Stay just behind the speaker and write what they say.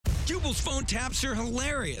Jubal's phone taps are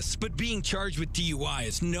hilarious, but being charged with DUI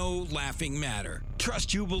is no laughing matter. Trust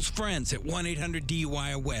Jubal's friends at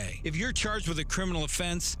 1-800-DUI-AWAY. If you're charged with a criminal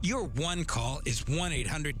offense, your one call is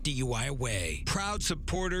 1-800-DUI-AWAY. Proud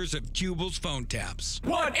supporters of Jubal's phone taps.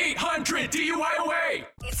 1-800-DUI-AWAY.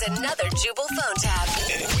 It's another Jubal phone tap.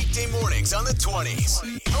 Weekday mornings on the 20s.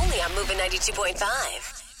 Only on Moving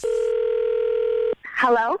 92.5.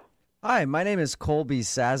 Hello? Hi, my name is Colby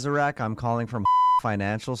Sazerac. I'm calling from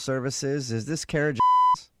Financial Services. Is this Kara?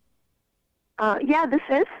 Yeah, this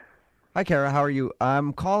is. Hi, Kara. How are you?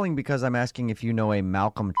 I'm calling because I'm asking if you know a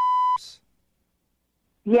Malcolm.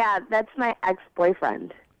 Yeah, that's my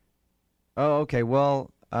ex-boyfriend. Oh, okay.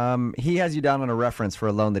 Well, he has you down on a reference for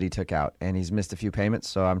a loan that he took out, and he's missed a few payments,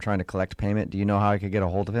 so I'm trying to collect payment. Do you know how I could get a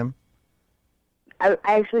hold of him? I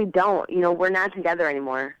actually don't. We're not together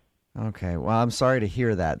anymore. Okay. Well, I'm sorry to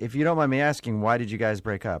hear that. If you don't mind me asking, why did you guys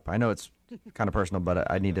break up? I know it's kind of personal, but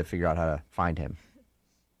I need to figure out how to find him.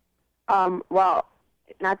 Well,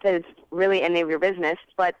 not that it's really any of your business,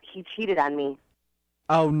 but he cheated on me.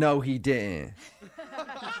 Oh, no, he didn't.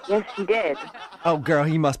 Yes, he did. Oh, girl,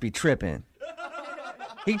 he must be tripping.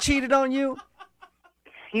 He cheated on you?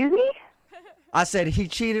 Excuse me? I said he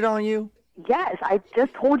cheated on you? Yes, I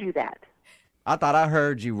just told you that. I thought I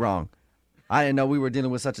heard you wrong. I didn't know we were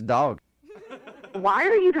dealing with such a dog. Why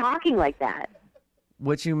are you talking like that?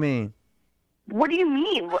 What you mean? What do you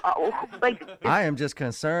mean? I am just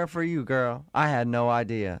concerned for you, girl. I had no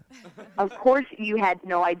idea. Of course you had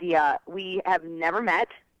no idea. We have never met.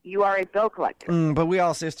 You are a bill collector. But we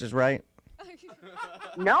all sisters, right?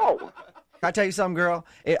 No. Can I tell you something, girl?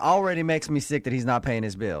 It already makes me sick that he's not paying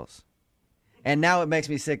his bills. And now it makes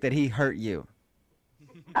me sick that he hurt you.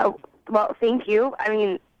 Oh, well, thank you. I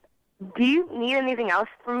mean, do you need anything else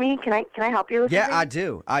from me? Can I help you with Yeah,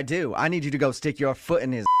 something? I do. I need you to go stick your foot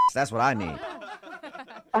in his ass. That's what I need.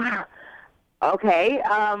 Okay.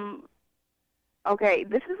 Okay,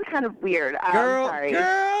 this is kind of weird. Sorry.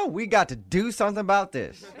 Girl, we got to do something about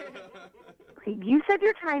this. You said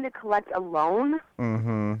you're trying to collect a loan?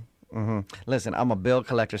 Listen, I'm a bill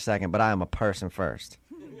collector second, but I am a person first.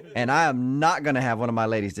 And I am not going to have one of my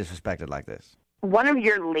ladies disrespected like this. One of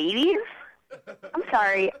your ladies? I'm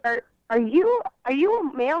sorry. Are you a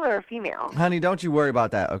male or a female? Honey, don't you worry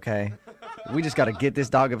about that, okay? We just got to get this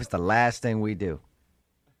dog if it's the last thing we do.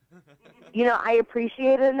 I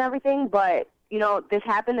appreciate it and everything, but, this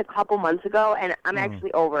happened a couple months ago, and I'm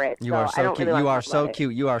actually over it. You are I so don't cute. really You wanna are talk so about it.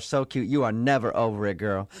 cute. You are so cute. You are never over it,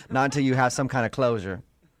 girl. Not until you have some kind of closure.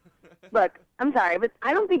 Look, I'm sorry, but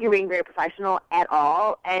I don't think you're being very professional at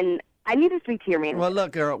all, and I need to speak to your manager. Well,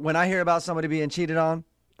 look, girl, when I hear about somebody being cheated on,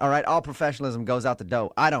 all right, all professionalism goes out the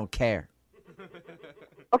door. I don't care.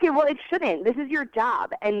 Okay, well, it shouldn't. This is your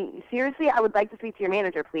job, and seriously, I would like to speak to your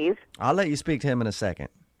manager, please. I'll let you speak to him in a second.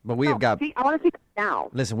 But we No, have got... see, I want to speak now.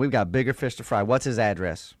 Listen, we've got bigger fish to fry. What's his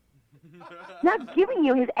address? Not giving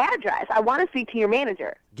you his address. I want to speak to your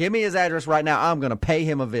manager. Give me his address right now. I'm going to pay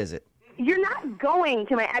him a visit. You're not going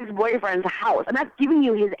to my ex-boyfriend's house. I'm not giving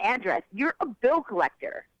you his address. You're a bill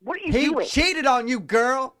collector. What are you He doing? cheated on you,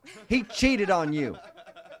 girl. He cheated on you.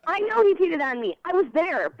 I know he cheated on me. I was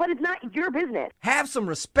there, but it's not your business. Have some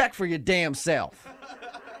respect for your damn self.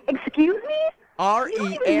 Excuse me? You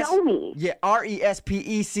don't even know me. Yeah,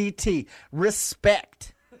 RESPECT.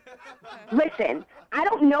 Respect. Listen, I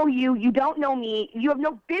don't know you. You don't know me. You have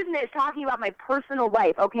no business talking about my personal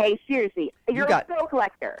life, okay? Seriously. You're a bill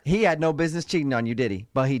collector. He had no business cheating on you, did he?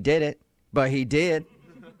 But he did it. But he did.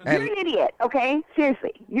 You're an idiot, okay?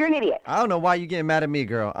 Seriously. You're an idiot. I don't know why you're getting mad at me,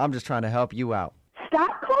 girl. I'm just trying to help you out.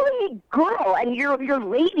 Stop calling me girl and you're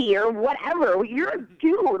lady or whatever. You're a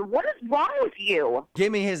dude. What is wrong with you?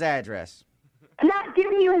 Give me his address. I'm not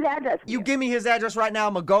giving you his address. You give me his address right now.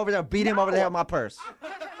 I'm going to go over there and beat him over the head with my purse.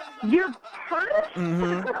 Your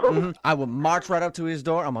purse? I will march right up to his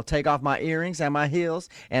door. I'm going to take off my earrings and my heels,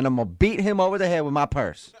 and I'm going to beat him over the head with my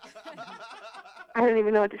purse. I don't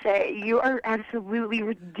even know what to say. You are absolutely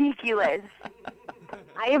ridiculous.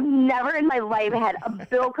 I have never in my life had a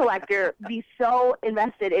bill collector be so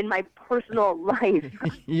invested in my personal life.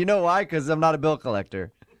 You know why? Because I'm not a bill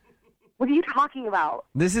collector. What are you talking about?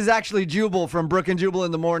 This is actually Jubal from Brook and Jubal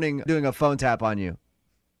in the Morning doing a phone tap on you.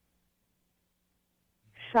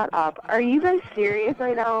 Shut up. Are you guys serious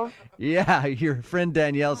right now? Yeah, your friend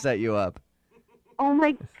Danielle set you up. Oh,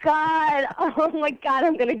 my God. Oh, my God.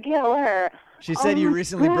 I'm going to kill her. She said you my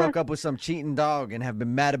recently God. broke up with some cheating dog and have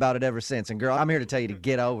been mad about it ever since. And, girl, I'm here to tell you to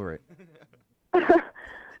get over it.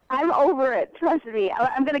 I'm over it. Trust me.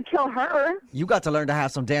 I'm going to kill her. You got to learn to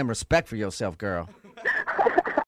have some damn respect for yourself, girl.